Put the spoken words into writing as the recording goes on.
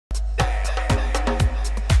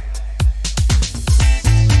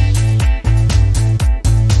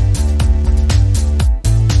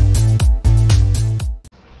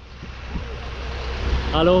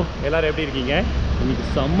Hello எல்லோரும் எப்படி இருக்கீங்க? இன்றைக்கி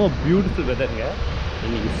செம்ம பியூட்டிஃபுல் வெதருங்க.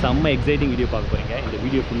 இன்றைக்கி செம்ம எக்ஸைட்டிங் வீடியோ பார்க்க போகிறீங்க. இந்த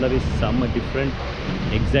வீடியோ ஃபுல்லாகவே செம்ம different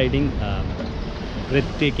exciting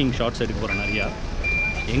breadth taking shorts எடுக்க போகிறோம். நிறையா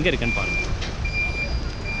எங்கே இருக்குன்னு பாருங்கள்.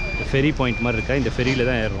 இந்த ஃபெரி பாயிண்ட் மாதிரி இருக்கா, இந்த ஃபெரியில்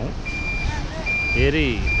தான் ஏறுறோம். ஏறி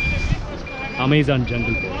அமேசான்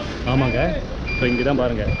ஜங்கிள் போகிறோம். ஆமாங்க, ஸோ இங்கே தான்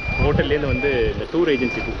பாருங்கள். ஹோட்டல்லேருந்து வந்து இந்த டூர்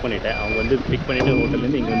ஏஜென்சி புக் பண்ணிவிட்டேன். அவங்க வந்து பிக் பண்ணிவிட்டு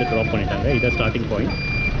ஹோட்டல்லேருந்து இங்கே வந்து ட்ராப் பண்ணிட்டாங்க. இதான் ஸ்டார்டிங் பாயிண்ட்.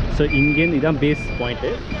 ஸோ இங்கேருந்து இதான் பேஸ் பாயிண்ட்டு.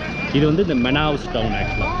 இது வந்து இந்த மெனாவுஸ் டவுன்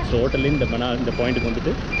ஆக்சுவலாக. ஸோ ஹோட்டல்லேருந்து இந்த பாயிண்ட்டுக்கு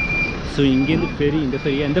வந்துட்டு ஸோ இங்கேருந்து ஃபெரி, இந்த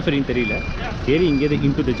ஃபெரியா எந்த ஃபெரின்னு தெரியல, ஏறி இங்கேருந்து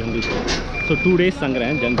இன்டு த ஜங்கிள் போகும். So 2 days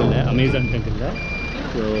தங்குறேன் ஜங்கிளில், Amazon ஜங்கிளில்.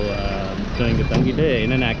 ஸோ இங்கே தங்கிட்டு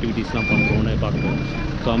என்னென்ன ஆக்டிவிட்டீஸ்லாம் பண்ணுறோன்னு பார்க்கணும்.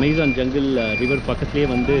 ஸோ அமேசான் ஜங்கிள் ரிவர் பக்கத்துலேயே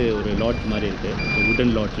வந்து ஒரு லாட்ஜ் மாதிரி இருக்குது. ஸோ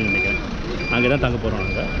உடன் லாட்ஜ்னு நினைக்கிறேன். அங்கே தான் தங்க போகிறோம்.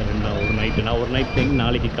 நாங்கள் ஒரு நைட்டு, நான் ஒரு நைட் தங்கி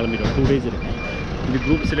நாளைக்கு கிளம்பிடுவோம். 2 days இருக்கேன். இந்த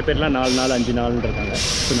குரூப் சில பேர்லாம் 4 நாள் 5 நாள்னு இருக்காங்க.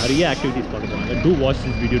 ஸோ நிறைய ஆக்டிவிட்டீஸ் பார்க்க போகிறாங்க. டூ வாட்ச்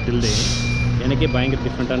திஸ் வீடியோ டில் டே. எனக்கே பயங்கர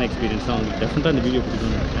டிஃப்ரெண்ட்டான எக்ஸ்பீரியன்ஸ் தான். அவங்களுக்கு டெஃபினட்டாக இந்த வீடியோ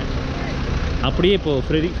பிடிக்கும்னு நினைக்கிறேன். அப்படியே இப்போது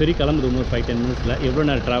ஃபெரி கிளம்புது இன்னொரு 5-10 minutesல. எவ்வளோ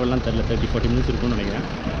நேரம் ட்ராவல்லாம் தெரில, 30-40 minutes இருக்கும்னு நினைக்கிறேன்.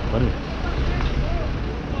 வருங்க.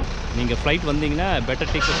 நீங்கள் ஃப்ளைட் வந்தீங்கன்னா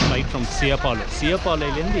பெட்டர் டேக் ஃப்ளைட் ஃப்ரம்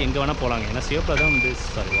சியப்பாலேருந்து எங்கே வேணால் போகலாங்க. ஏன்னா சியப்பாலோ தான் வந்து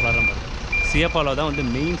சியப்பாலோ தான் வந்து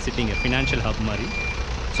மெயின் சிட்டிங்க, ஃபினான்ஷியல் ஹப் மாதிரி.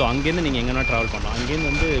 ஸோ அங்கேருந்து நீங்கள் எங்கன்னா ட்ராவல் பண்ணலாம். அங்கேருந்து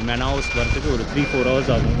வந்து மெனாவுஸ் வரதுக்கு ஒரு 3-4 hours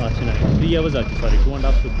ஆச்சு நினைக்கிறேன். 3 hours ஆச்சு,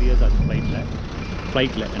 2.5 to 3 hours ஆச்சு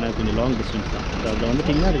ஃப்ளைட்டில். ஏன்னா கொஞ்சம் லாங் டிஸ்டன்ஸ் தான். அதில்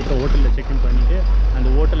வந்துட்டிங்கன்னா அதுக்கப்புறம் ஹோட்டலில் செக்இன் பண்ணிவிட்டு அந்த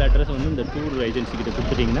ஹோட்டல் அட்ரஸ் வந்து இந்த டூர் ஏஜென்சிக்கிட்ட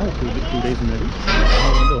கொடுத்துட்டிங்கன்னா 2 days முன்னாடி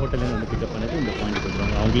அவங்க வந்து ஹோட்டல்லேருந்து வந்து பிக்கப் பண்ணிட்டு இந்த பாயிண்ட்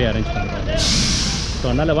கொடுத்துருவாங்க. அவங்களே அரேஞ்ச் பண்ணுறாங்க. ஸோ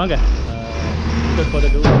அதனால் வாங்க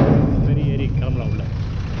பெரிய ஏரி கிளம்பலாம். உள்ள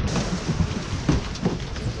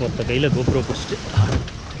ஒருத்த கையில் கோப்ரோ பிடிச்சிட்டு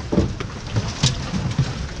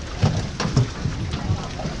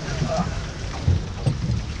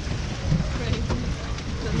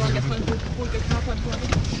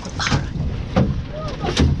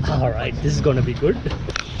Alright, this is gonna be good.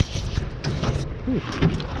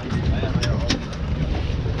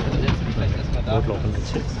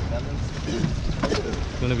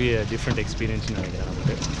 It's gonna be a different experience in India.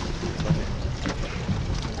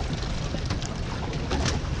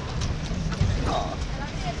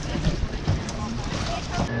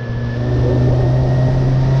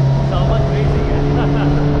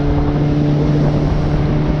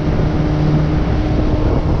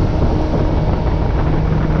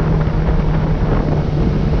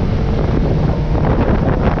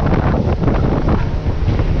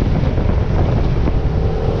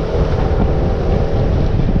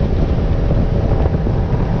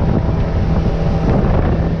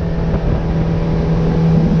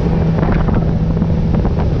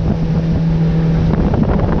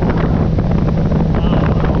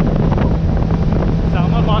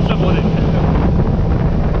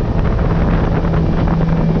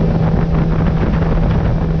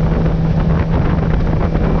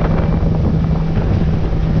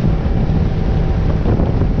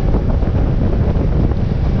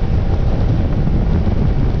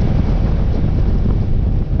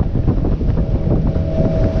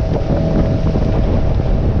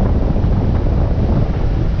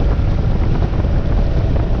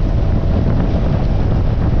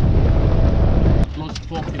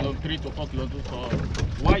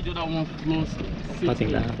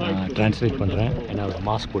 பார்த்தீங்களா, ட்ரான்ஸ்லேட் பண்ணுறேன். ஏன்னா அவர்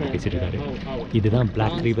மாஸ்க் போட்டு பேசியிருக்காரு. இதுதான்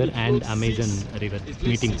black river and Amazon river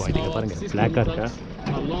meeting point. இங்கே பாருங்கள், பிளாக்காக இருக்கா,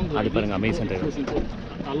 அது பாருங்கள் அமேசான் ரிவர்.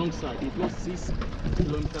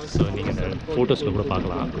 ஸோ நீங்கள் இந்த ஃபோட்டோஸில் கூட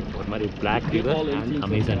பார்க்கலாம். ஒரு மாதிரி black river and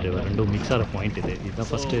Amazon river ரெண்டும் மிக்ஸ் ஆகிற பாயிண்ட் இது.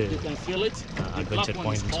 இதுதான் ஃபஸ்ட்டு அட்வென்ச்சர்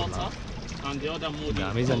பாயிண்ட்னு சொல்லலாம். இந்த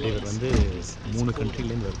அமேசான் ரிவர் வந்து 3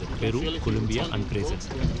 கண்ட்ரிலேருந்து வருது: பெரு, Colombia and Brazil.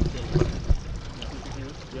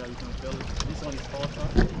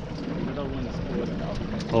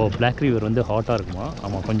 O, black river வந்து ஹாட்டாக இருக்குமா?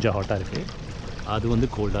 ஆமாம், கொஞ்சம் ஹாட்டாக இருக்குது. அது வந்து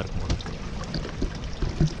கோல்டாக இருக்குமா?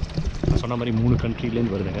 நான் சொன்ன மாதிரி 3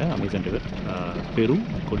 கண்ட்ரிலேருந்து வருதுங்க அமேசான் ரிவர். பெரு,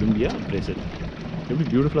 கொலம்பியா, பிரேசில். எப்படி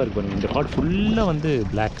பியூட்டிஃபுல்லாக இருக்குது பாருங்கள். இந்த பார்ட் ஃபுல்லாக வந்து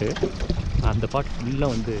பிளாக்கு, அந்த பார்ட்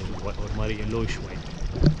ஃபுல்லாக வந்து ஒரு மாதிரி yellowish white.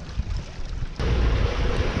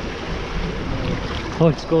 Oh,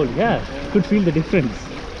 it's cold. Yeah, could feel the difference.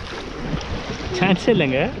 சான்ஸே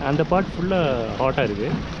இல்லைங்க. அந்த பார்ட் ஃபுல்லாக ஹாட்டாக இருக்குது.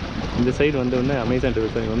 இந்த சைடு வந்து ஒன்று அமேசான்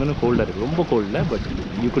ரிவர் சைடு வந்து கோல்டாக இருக்குது. ரொம்ப கோல்ட் இல்லை, but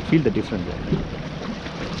you good feel the difference.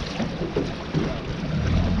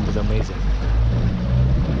 It's amazing.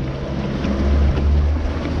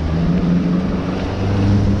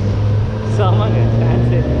 சாமாங்க,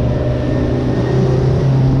 சான்ஸே இல்லை.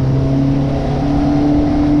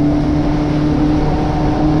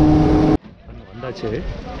 வந்தாச்சு.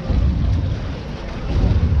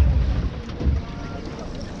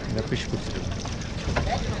 இந்த ஃபிஷ் பிடிச்சிட்டு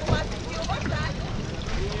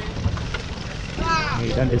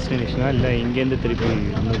இதுதான் டெஸ்டினேஷனா இல்லை இங்கேருந்து திருப்பி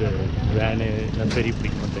இன்னொரு வேனு இல்லை ஃபெரி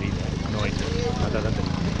பிடிக்குமோ தெரியல. No idea. அதான் தான்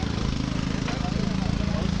தெரியும்.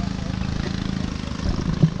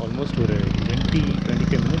 ஆல்மோஸ்ட் ஒரு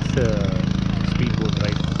 25 minutes speed boat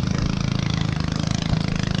ride.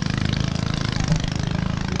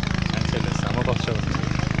 Actually செம ஃபாஸ்ட்டாக வந்து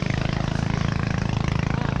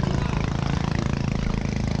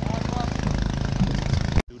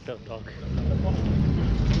க்யூட்டாக டாக்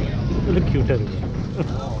இவ்வளோ க்யூட்டாக இருக்கு.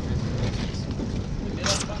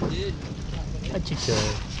 அச்சிச்சோ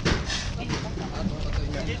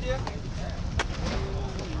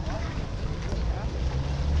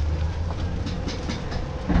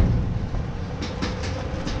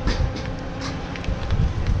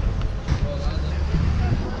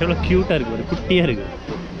எவ்வளோ க்யூட்டாக இருக்குது, ஒரு குட்டியாக இருக்குது.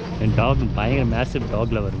 என் டாக் பயங்கர மேசிவ்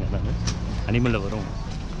டாகில் வருங்க. நான் அனிமலில் வரும்.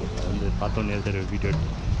 அது வந்து பார்த்தோன்னே வீடியோ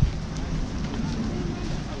எடுத்து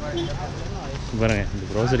பாருங்க. இந்த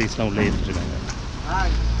க்ரோசரிஸ்லாம் உள்ளே ஏற்றிருக்காங்க.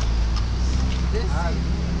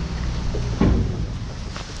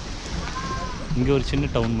 இங்கே ஒரு சின்ன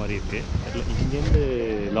டவுன் மாதிரி இருக்குது. அதில் இங்கேருந்து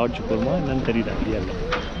லாட்ஜ் போகுமா என்னன்னு தெரியல, ஐடியா இல்லை.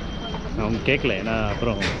 அவங்க கேட்கல, ஏன்னா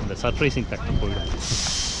அப்புறம் இந்த சர்ப்ரைசிங் ஃபேக்டர் போயிடும்.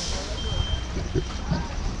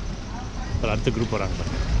 அப்புறம் அடுத்த குரூப் வராங்க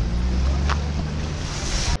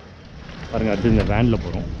பாருங்கள். அடுத்து இந்த வேனில்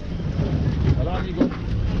போகிறோம்.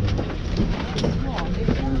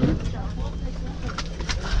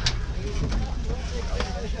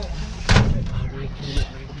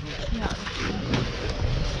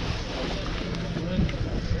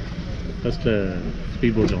 ஃபஸ்ட்டு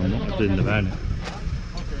ஸ்பீட் போட்டில் வந்தோம். அடுத்தது இந்த வேனு.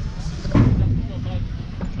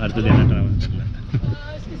 அடுத்தது என்ன ட்ராவல் தெரியல.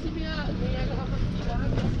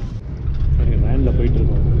 வேனில்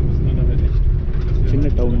போயிட்டுருக்கோம். சின்ன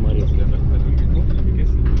டவுன் மாதிரி இருக்கு.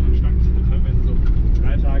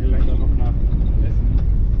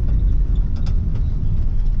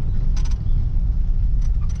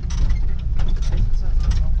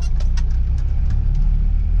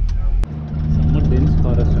 செம்ம டென்ஸ்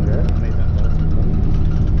ஃபாரஸ்ட்டுங்க. Amazon forest.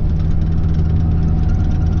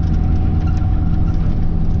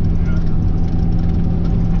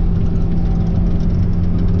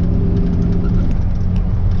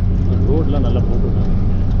 ரோட்லாம் நல்லா போட்டுருக்காங்க.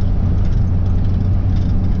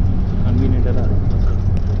 கன்வீனியண்ட்டாக தான் இருக்கும்.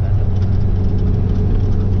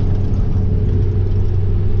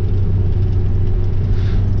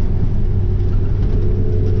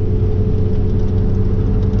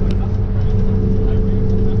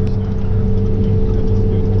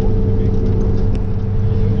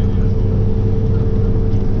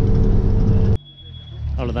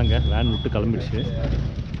 அவ்வளோதாங்க, வேன் விட்டு கிளம்பிடுச்சு.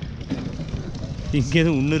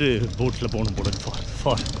 இங்கேருந்து இன்னொரு போட்டில் போகணும் போல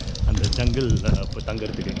ஃபார் அந்த ஜங்கிள் இப்போ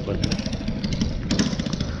தங்கிறதுக்கு. பாருங்க,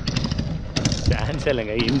 சான்ஸே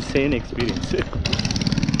இல்லைங்க. Insane experience.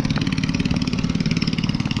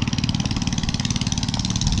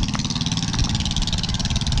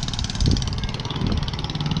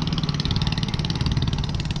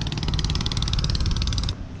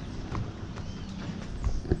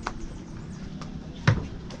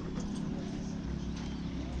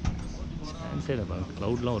 சான்ஸே இல்லை.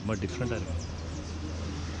 க்ளவுட்லாம் ஒரு மாதிரி டிஃப்ரெண்ட்டாக இருக்கும்.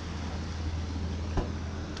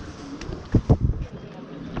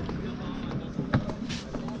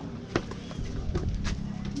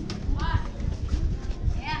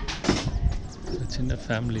 சின்ன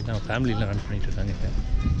ஃபேமிலிலாம் ரன் பண்ணிகிட்டு இருக்காங்க.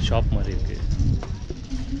 ஷாப் மாதிரி இருக்குது.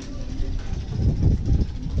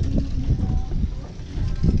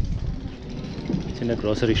 சின்ன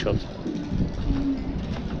க்ரோசரி ஷாப்ஸ்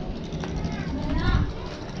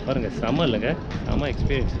பாருங்கள். செம இல்லைங்க, செம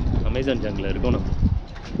எக்ஸ்பீரியன்ஸ். அமேசான் ஜங்கில் இருக்கும் நம்ம.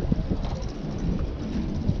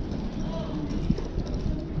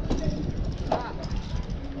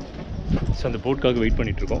 ஸோ அந்த போட்காக வெயிட்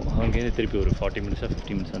பண்ணிகிட்ருக்கோம். அங்கேருந்து திருப்பி ஒரு 40 மினிட்ஸாக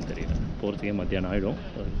 50 மினிட்ஸான்னு தெரியல. போகிறதுக்கே மத்தியானம் ஆகிடும்.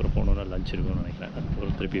 அதுக்கப்புறம் போனோன்னா லஞ்ச் இருக்கும்னு நினைக்கிறேன்.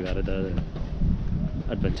 அதுக்கப்புறம் திருப்பி வேறு ஏதாவது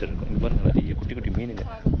அட்வென்ச்சர் இருக்கும். இங்கே பாருங்கள், நிறைய குட்டி குட்டி மீனுங்க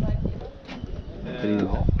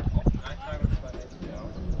தெரியுதுங்க.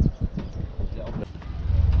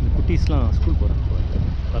 இந்த குட்டீஸ்லாம் ஸ்கூல் போகிறாங்க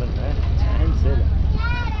பாருங்கள். சான்ஸே இல்லை.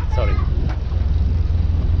 சாரி.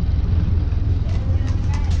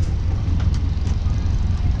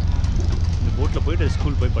 இந்த போட்டில் போயிட்டு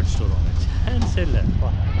ஸ்கூல் போய் படிச்சுட்டு வருவாங்க. சான்ஸே இல்லை.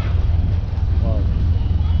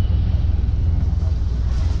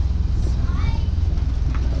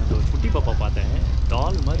 ஒரு குட்டி பாப்பா பார்த்தேன்.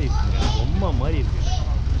 டால் மாதிரி இருக்குங்க, பொம்மை மாதிரி இருக்குது.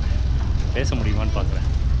 பேச முடியுமான்னு பார்க்குறேன்.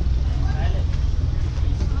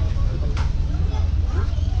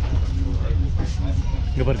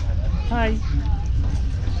 இங்கே பாருங்க. Hi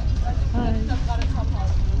hi.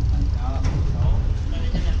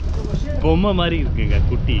 பொம்மை மாதிரி இருக்குங்க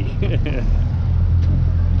குட்டி.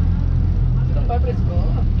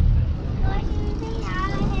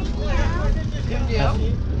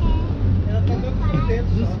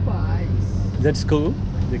 Is that school?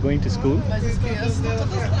 They're going to school? Mas as crianças estão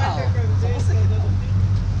todas lá, ó. Só você que não.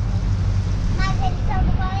 Mas eles são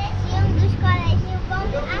do coleginho, dos coleginhos vão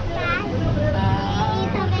à tarde e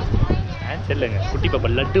também de manhã. சரிங்க குட்டி பாப்பா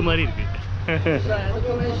லட்டு மாதிரி இருக்கு Já é do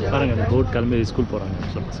colegial. பாருங்க அந்த boat கிளம்பி school போகிறாங்க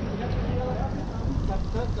ஆக்சுவலாக பசங்க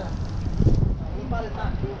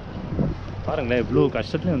பாருங்களேன் இவ்வளோ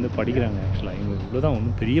கஷ்டத்துலேயும் வந்து படிக்கிறாங்க ஆக்சுவலாக இவங்க இவ்வளோ தான்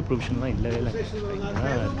ஒன்றும் பெரிய ப்ரொஃபஷன்லாம் இல்லவே இல்லை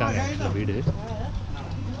இருக்காங்க ஆக்சுவலாக வீடு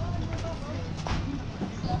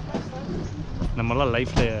நம்மளாம்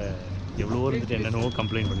லைஃப்பில் எவ்வளவோ இருந்துட்டு என்னென்னவோ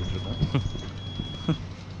கம்ப்ளைண்ட் பண்ணிகிட்ருக்கோம்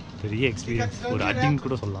பெரிய எக்ஸ்பீரியன்ஸ் ஒரு அடின்னு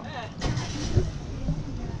கூட சொல்லலாம்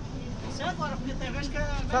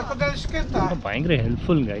பயங்கர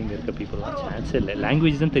ஹெல்ப்ஃபுல்ங்க இங்கே இருக்க பீப்புளெலாம் சான்ஸே இல்லை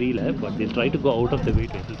லாங்குவேஜ் தான் தெரியல பட் தில் try to go out of the way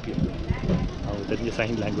to help you அவங்க தெரிஞ்ச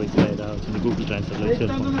சைன் லாங்குவேஜில் ஏதாவது வச்சு கூகுள் ட்ரான்ஸ்லேட்டில் வச்சு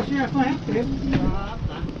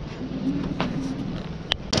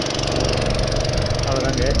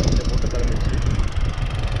அவ்வளோதாங்க இந்த போட்டு கிளம்பிச்சு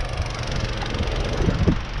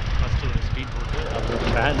ஃபஸ்ட்டு ஒரு ஸ்பீட் போட்டு அப்புறம்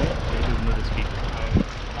ஃபேனு இன்னொரு ஸ்பீட்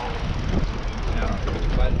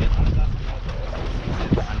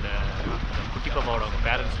அந்த குட்டி பாப்பாவோட அவங்க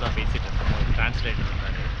பேரண்ட்ஸ்லாம் பேசிகிட்டு இருந்தாங்க ட்ரான்ஸ்லேட்டர்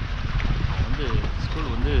இருந்தார் அவன் வந்து ஸ்கூல்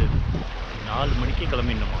வந்து 4 மணிக்கே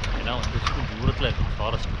கிளம்பிடணுமா ஏன்னா வந்து ஸ்கூல் தூரத்தில் இருக்கும்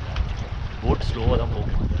ஃபாரஸ்ட் போட் ஸ்லோவாக தான்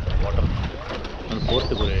போகும் வாட்டர் அது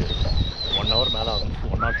போகிறதுக்கு ஒரு 1 hour மேலே ஆகும்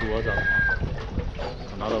 1 or 2 hours ஆகும்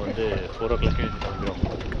அதனால் வந்து 4 o'clock எழுந்து கிளம்பிடுவாங்க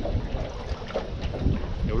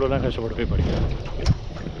எவ்வளோலாம் கஷ்டப்பட்டு போய் படிக்கிறாங்க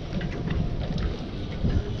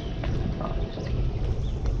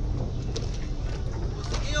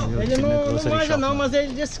Ele não manja não, mas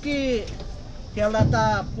ele disse que ela tá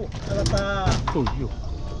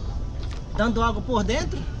dando água por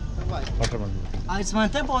dentro. Aí disse, mas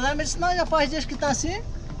não tem problema. Ele disse, não, já faz dias que tá assim.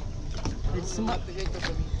 Ele disse,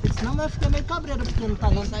 não, vai ficar meio cabreiro porque não tá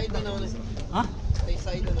dando. Tem saída não, né? Hã? Tem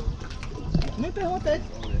saída não. Nem perguntei.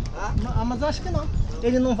 Ah, mas acho que não.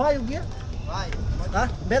 Ele não vai, o guia? Vai. Tá?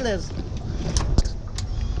 Beleza.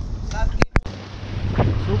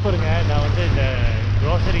 சூப்பருங்க நான் வந்து இந்த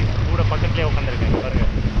grocery கூட பக்கத்துலேயே உட்காந்துருக்கேன் பாருங்க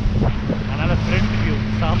அதனால் front view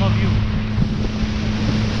சாம view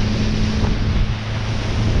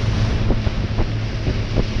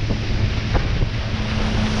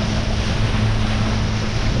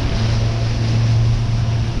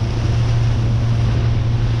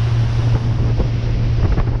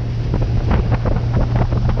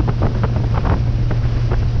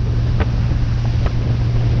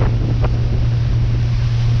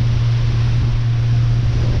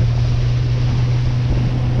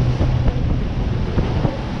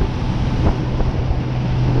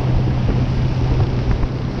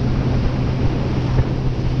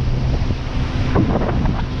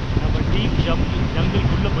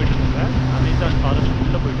ஜங்கிள்குள்ளே போயிட்டு இருக்கோங்க அமேசான் ஃபாரஸ்ட்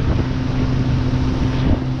உள்ளே போயிட்டு இருக்கோம்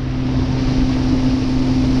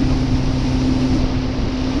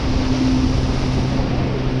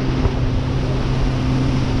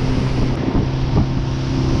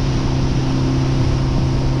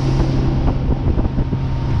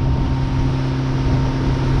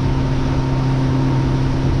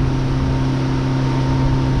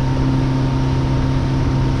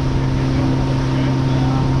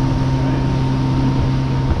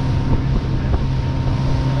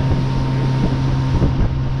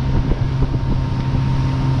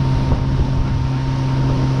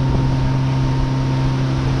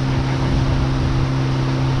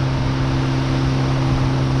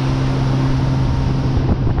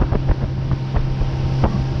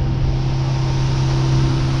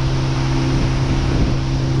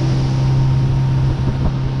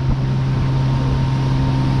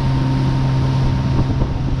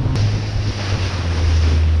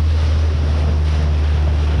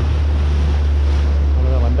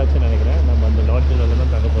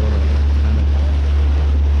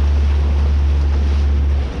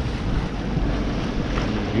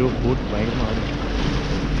ஐயோ போட் பயங்கரமாக ஆடும்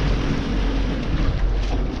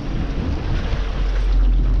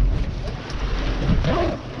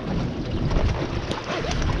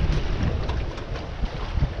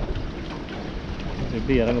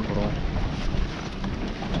எப்படி இறங்க போகிறோம்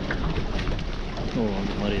ஓ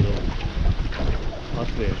அந்த மாதிரி ஏதோ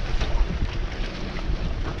பாத்வே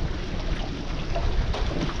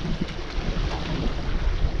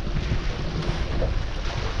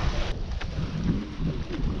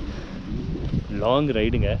லாங்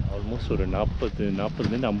ரைடுங்க ஆல்மோஸ்ட் ஒரு 40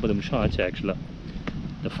 50 நிமிஷம் ஆச்சு ஆக்சுவலாக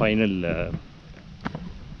இந்த ஃபைனல்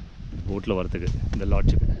போட்டில் வரத்துக்கு இந்த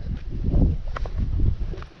லாட்ஜுக்கு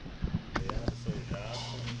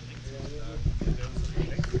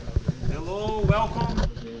Hello, welcome.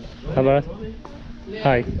 Hello.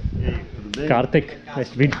 Hi. Karthik.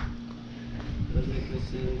 Nice to meet you. prazer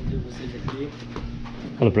conhecer vocês aqui.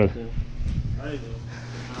 Hello, brother. Hi.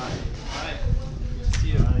 Hi. Hi.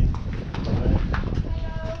 See you.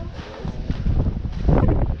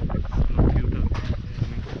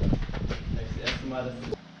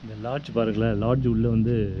 இந்த லாட்ஜ் பாருங்களேன், லாட்ஜ் உள்ளே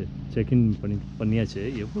வந்து செக்இன் பண்ணியாச்சு.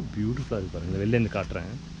 எவ்வளோ பியூட்டிஃபுல்லாக இருக்குது பாருங்கள். வெளிலேருந்து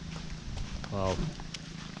காட்டுறேன். வாவ்,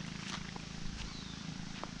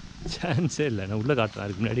 சான்ஸே இல்லை. நான் உள்ளே காட்டுறேன்.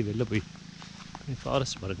 அதுக்கு முன்னாடி வெளில போய்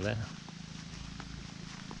ஃபாரஸ்ட் பாருங்களேன்.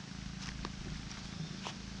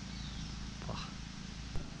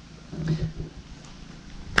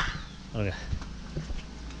 பாருங்க,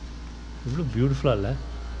 இவ்வளோ பியூட்டிஃபுல்லாக இல்லை?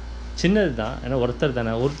 சின்னது தான், ஏன்னா ஒருத்தர்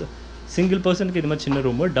தானே, சிங்கிள் பர்சனுக்கு இது மாதிரி சின்ன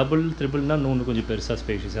ரூமு. டபுள் ட்ரிபிள்னா இன்னொன்று கொஞ்சம் பெருசாக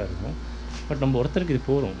ஸ்பேஷியஸாக இருக்கும். பட் நம்ம ஒருத்தருக்கு இது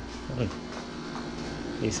போகிறோம்.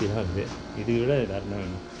 ஏசி தான் இருக்குது. இது விட வேறு என்ன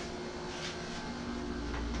வேணும்?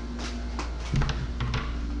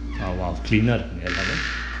 வா, க்ளீனாக இருக்குங்க எல்லாமே.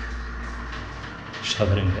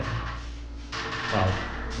 ஷவருங்க. வா,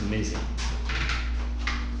 அமேசிங்.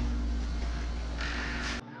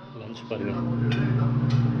 லஞ்ச் பாருங்கள்.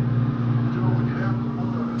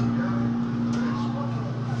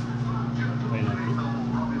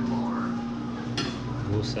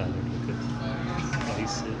 ரோஸ் சாலட் இருக்குது,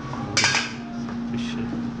 ரைஸு, ஃபிஷ்ஷு,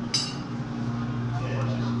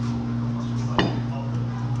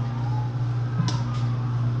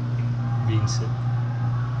 பீன்ஸு,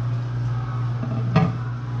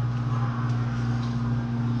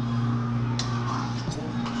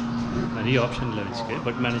 நிறைய ஆப்ஷனில் வச்சுக்கு,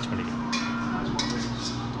 பட் மேனேஜ் பண்ணிக்கலாம்.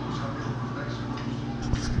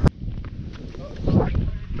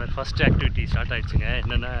 First activity start ஆகிடுச்சுங்க.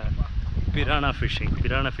 என்னென்னா பிரானா ஃபிஷ்ஷிங்.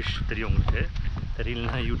 பிரானா ஃபிஷ் தெரியும் உங்களுக்கு?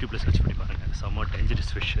 தெரியலனா யூடியூப்பில் சர்ச் பண்ணி பாருங்கள். செம்ம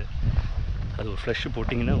டேஞ்சரஸ் ஃபிஷ்ஷு. அது ஒரு ஃப்ளஷ்ஷு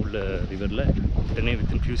போட்டிங்கன்னா உள்ள ரிவரில் உடனே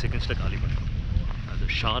வித்தின் ஃபியூ செகண்ட்ஸில் காலி பண்ணும். அது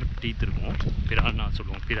ஷார்ப் டீத் இருக்கும். பிரானா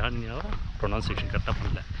சொல்லுவோம். பிரானியா ப்ரொனவுன்சியேஷன் கரெக்டாக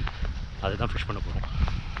பண்ணல. அதுதான் ஃபிஷ் பண்ண போகிறோம்.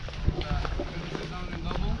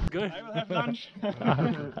 Good. I will have lunch.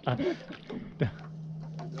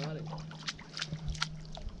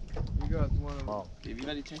 You got one of Wow. Okay, wie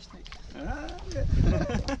war die Technik?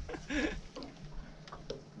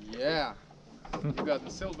 Yeah. You got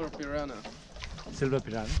the silver piranha. Silver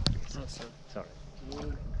piranha? No, sir. Sorry.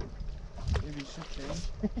 Maybe you should change.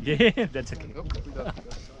 Yeah, that's okay. Nope, we got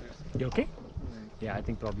this. You okay? Yeah, I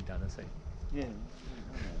think probably the other side.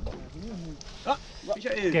 Ah,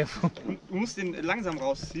 Michael, Careful. du musst den langsam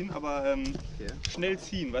rausziehen, aber Okay. schnell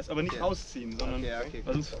ziehen, weißt, aber nicht Okay. rausziehen, sondern Okay.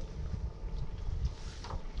 weil sonst,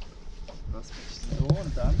 Was so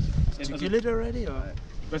und dann? Did you kill it already? Or?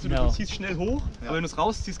 weißt du, No. du ziehst schnell hoch, aber wenn du es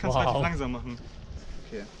rausziehst, kannst du Wow. relativ langsam machen.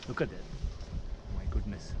 Okay. Look at that. Oh my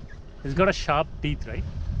goodness. It's got a sharp teeth, right?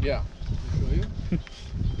 Yeah. Show you?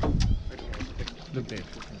 Look there.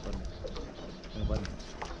 Oh my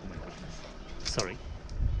goodness. Sorry.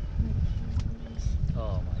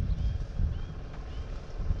 Oh my.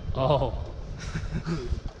 Oh.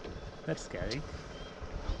 That's scary.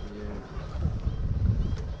 Yeah.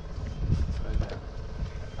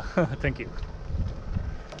 Thank you.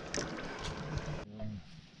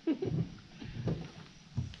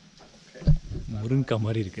 முருங்கா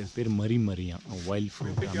மாதிரி இருக்கு. பேர் மரி Maria. Wild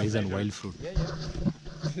fruit, Amazon wild fruit.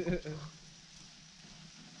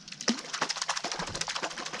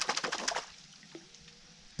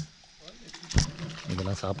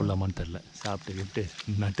 இதெல்லாம் சாப்பிடலாமான்னு தெரில. சாப்பிட்டுக்கிட்டு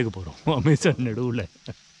நட்டுக்கு போகிறோம் Amazon நடுவில்.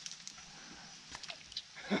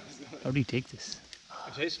 How do you take this?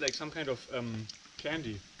 It tastes like some kind of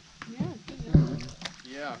candy.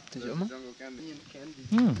 Yeah. Did you want jungle candy?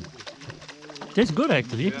 Tastes good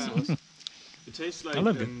actually. Yeah. It tastes like I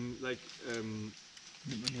love it.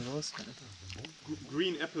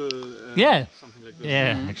 green apple. Yeah. Something like this.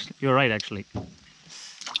 Yeah, actually, you're right actually.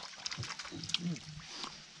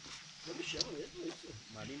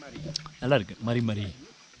 நல்லா இருக்கு. மரி மரி.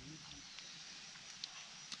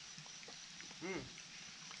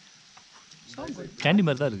 Candy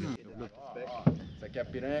மாதிரி தான் இருக்கு. Isso aqui é a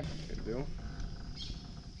piranha, perdeu?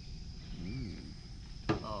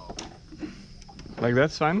 Like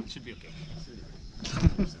that's fine. Should be okay.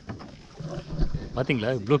 பாத்தீங்களா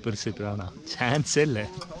இவ்வளோ பெருசு பிரானா? சான்ஸே இல்லை.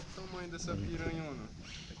 Olha o tamanho dessa piranha, mano.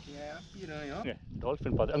 Isso aqui é a piranha, ó.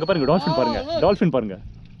 Dolphin பார்த்து அங்கே பாருங்க. டால்ஃபின் பாருங்க. டால்ஃபின் பாருங்க.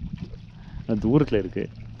 தூரத்தில் இருக்கு.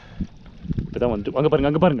 இப்போதான் வந்துட்டு அங்கே பாருங்க.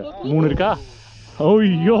 அங்கே பாருங்க. 3 இருக்கா?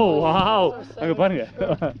 ஐயோ வாவ். அங்கே பாருங்க.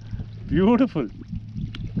 பியூட்டிஃபுல்.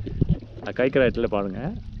 கைக்கிற இடத்துல பாருங்க.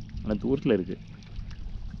 ஆனால் தூரத்தில் இருக்கு.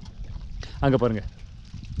 அங்கே பாருங்க.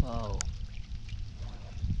 வாவ்.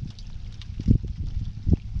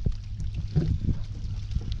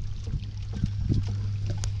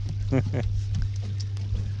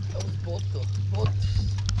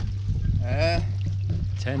 É.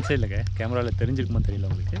 சான்ஸே இல்லைங்க. கேமராவில் தெரிஞ்சிருக்குமா தெரியல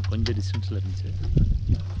உங்களுக்கு, கொஞ்சம் டிஸ்டன்ஸில் இருந்துச்சு.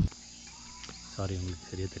 சாரி, உங்களுக்கு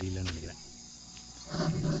சரியாக தெரியலன்னு நினைக்கிறேன்.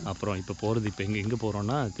 அப்புறம் இப்போ போகிறது, இப்போ எங்கே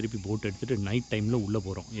போகிறோன்னா திருப்பி போட் எடுத்துகிட்டு நைட் டைமில் உள்ளே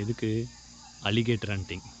போகிறோம். எதுக்கு? Alligator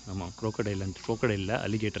hunting. ஆமாம், க்ரோக்கடைலில்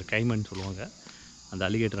அலிகேட்டர் கைமன் சொல்லுவாங்க. அந்த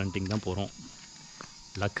அலிகேட்டர் ஹண்டிங் தான் போகிறோம்.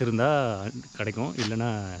 லக் இருந்தால் கிடைக்கும், இல்லைன்னா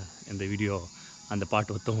இந்த வீடியோ அந்த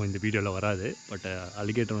பாட்டு ஒத்தவும் இந்த வீடியோவில் வராது. பட்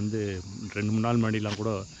அலிகேட்டர் வந்து 2-3 நாள் முன்னாடிலாம்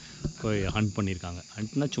கூட போய் ஹண்ட் பண்ணியிருக்காங்க.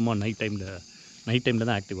 ஹண்ட்னா சும்மா நைட் டைமில்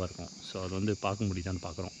தான் ஆக்டிவாக இருக்கும். ஸோ அது வந்து பார்க்க முடியுதான்னு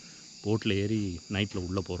பார்க்குறோம். போட்டில் ஏறி நைட்டில்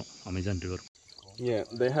உள்ளே போகிறோம் Amazon river. Yeah,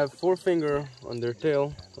 they have 4 finger on their tail,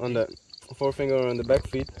 on the 4 finger on the back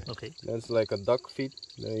feet. Okay. That's like a duck feet.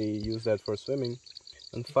 They use that for swimming,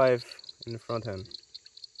 and 5 in the front hand.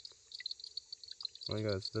 Oh my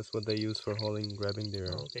gosh, that's what they use for grabbing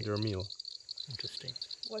their meal. Interesting.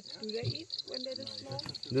 What do they eat when they're this small?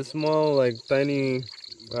 The small, like tiny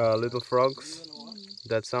little frogs.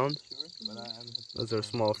 That sound. Those are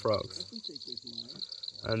small frogs,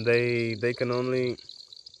 and they can only.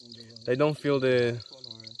 They don't feel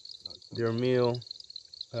their meal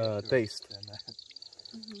taste.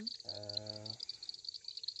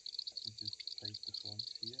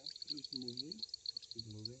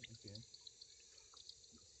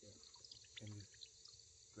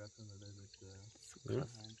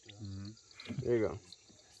 There you go.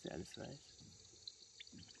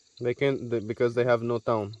 They can't because they have no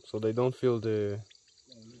tongue, so they don't feel the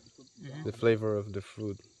flavor of the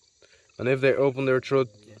food. And if they open their throat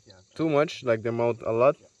too much, like their mouth a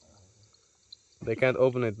lot, they can't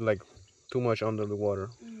open it like too much under the water.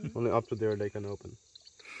 Only up to there they can open.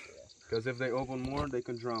 Because if they open more, they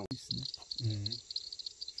can drown.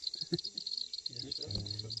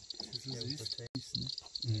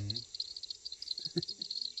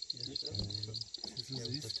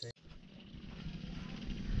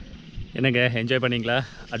 என்னங்க, enjoy பண்ணிங்களா?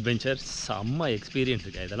 Adventure செம்ம experience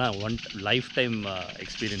இருக்குது. இதெல்லாம் life time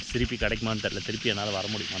experience. திருப்பி கிடைக்குமான்னு தெரில, திருப்பி என்னால் வர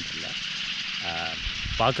முடியுமான்னு தெரில.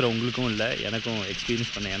 பார்க்குற உங்களுக்கும் இல்லை, எனக்கும்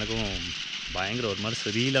எக்ஸ்பீரியன்ஸ் பண்ண எனக்கும் பயங்கர ஒரு மாதிரி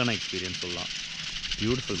சரீலான எக்ஸ்பீரியன்ஸ் சொல்லலாம்.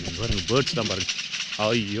 பியூட்டிஃபுல். நீங்கள் பாருங்கள், பேர்ட்ஸ் தான் பாருங்கள்.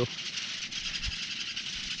 ஐயோ,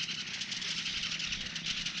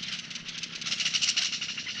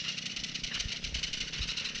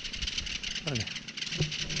 பாருங்கள்.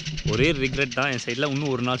 ஒரே ரிக்ரெட் தான் என் சைடில்,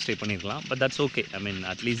 இன்னும் ஒரு நாள் ஸ்டே பண்ணியிருக்கலாம். But that's okay. I mean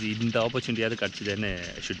at least இந்த ஆப்பர்ச்சுனிட்டியாவது கிடச்சிதுன்னு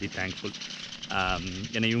ஷுட் பி தேங்க்ஃபுல்.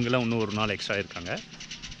 ஏன்னா இவங்கெல்லாம் இன்னும் ஒரு நாள் எக்ஸ்ட்ரா இருக்காங்க.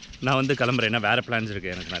 நான் வந்து கிளம்புறேன், ஏன்னா வேறு பிளான்ஸ்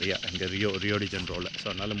இருக்குது எனக்கு நிறையா இங்கே ரியோ டி ஜென்ரோவில். ஸோ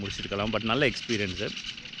அதனால் முடிச்சுருக்கலாம். பட் நல்ல எக்ஸ்பீரியன்ஸு.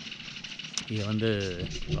 இங்கே வந்து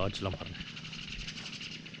லாட்ஜ்லாம் பாருங்கள்,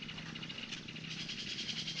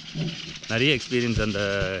 நிறைய எக்ஸ்பீரியன்ஸ். அந்த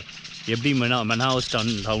எப்படி மெனாவஸ்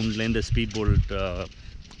டவுன்லேருந்து ஸ்பீட் போல்ட்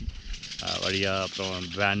வழியாக அப்புறம்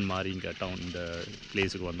வேன் மாதிரி இங்கே டவுன் இந்த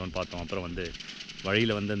பிளேஸுக்கு வந்தோன்னு பார்த்தோம். அப்புறம் வந்து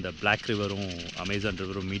வழியில் வந்து இந்த பிளாக் ரிவரும் அமேசான்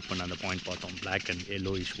ரிவரும் மீட் பண்ண அந்த பாயிண்ட் பார்த்தோம். பிளாக் அண்ட்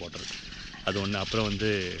எல்லோயிஷ் வாட்டர் அது ஒன்று. அப்புறம் வந்து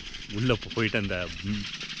உள்ளே போயிட்டு அந்த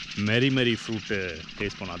மெரி ஃப்ரூட்டு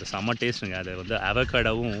டேஸ்ட் பண்ணோம். அது செம்ம டேஸ்ட்டுங்க. அது வந்து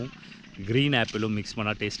அவகாடோவும் க்ரீன் ஆப்பிளும் மிக்ஸ்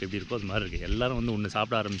பண்ணால் டேஸ்ட் எப்படி இருக்கோ அது மாதிரி இருக்குது. எல்லோரும் வந்து ஒன்று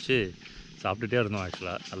சாப்பிட ஆரம்பித்து சாப்பிட்டுட்டே இருந்தோம்.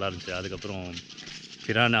 ஆக்சுவலாக நல்லா இருந்துச்சு. அதுக்கப்புறம்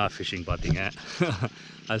பிரானா ஃபிஷ்ஷிங் பார்த்தீங்க.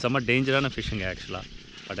 அது செம்ம டேஞ்சரான ஃபிஷ்ஷுங்க ஆக்சுவலாக.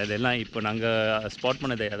 பட் அதெல்லாம் இப்போ நாங்கள் ஸ்பாட்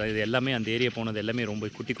பண்ணது, அதாவது எல்லாமே அந்த ஏரியா போனது எல்லாமே ரொம்ப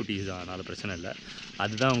குட்டிஸ் தான், அதனால் பிரச்சனை இல்லை.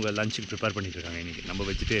 அதுதான் அவங்க லஞ்சுக்கு ப்ரிப்பேர் பண்ணிகிட்ருக்காங்க இன்றைக்கி. நம்ம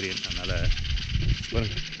வெஜிடேரியன், அதனால்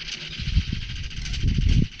பாருங்கள்.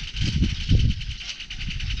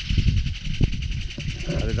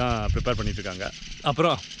 அதுதான் ப்ரிப்பேர் பண்ணிகிட்ருக்காங்க.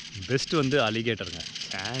 அப்புறம் பெஸ்ட்டு வந்து அலிகேட்டருங்க.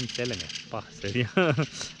 சான்ஸே இல்லைங்க பா, சரியா.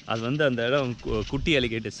 அது வந்து அந்த இடம் குட்டி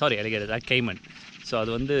அலிகேட்டர் கைமன். ஸோ அது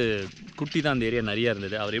வந்து குட்டி தான், அந்த ஏரியா நிறையா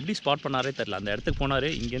இருந்தது. அவர் எப்படி ஸ்பாட் பண்ணாரே தெரில. அந்த இடத்துக்கு போனார்.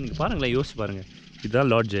 இங்கே நீங்கள் பாருங்களேன், யோசிச்சு பாருங்கள். இதுதான்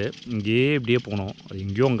லாட்ஜு. இங்கேயே இப்படியே போனோம். அது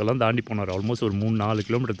எங்கேயோ அங்கெல்லாம் தாண்டி போனார். ஆல்மோஸ்ட் ஒரு 3-4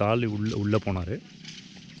 கிலோமீட்டர் தாண்டி உள்ளே போனார்.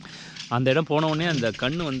 அந்த இடம் போனவுடனே அந்த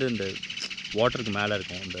கண் வந்து இந்த வாட்டருக்கு மேலே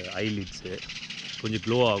இருக்கும், அந்த ஐலிட்ஸு கொஞ்சம்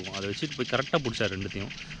க்ளோ ஆகும். அதை வச்சுட்டு போய் கரெக்டாக பிடிச்சார்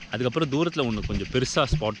ரெண்டுத்தையும். அதுக்கப்புறம் தூரத்தில் ஒன்று கொஞ்சம் பெருசாக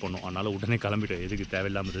ஸ்பாட் பண்ணோம். அதனால் உடனே கிளம்பிட்டோம், எதுக்கு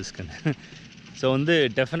தேவையில்லாமல் ரிஸ்க்குன்னு. ஸோ வந்து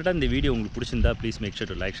டெஃபினட்டாக இந்த வீடியோ உங்களுக்கு பிடிச்சிருந்தா please make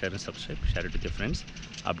sure to like, share and subscribe, share it with your friends.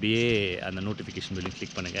 அப்படியே அந்த நோட்டிஃபிகேஷன் பெல்லையும்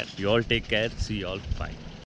கிளிக் பண்ணுங்கள். You all take care, see you all, bye.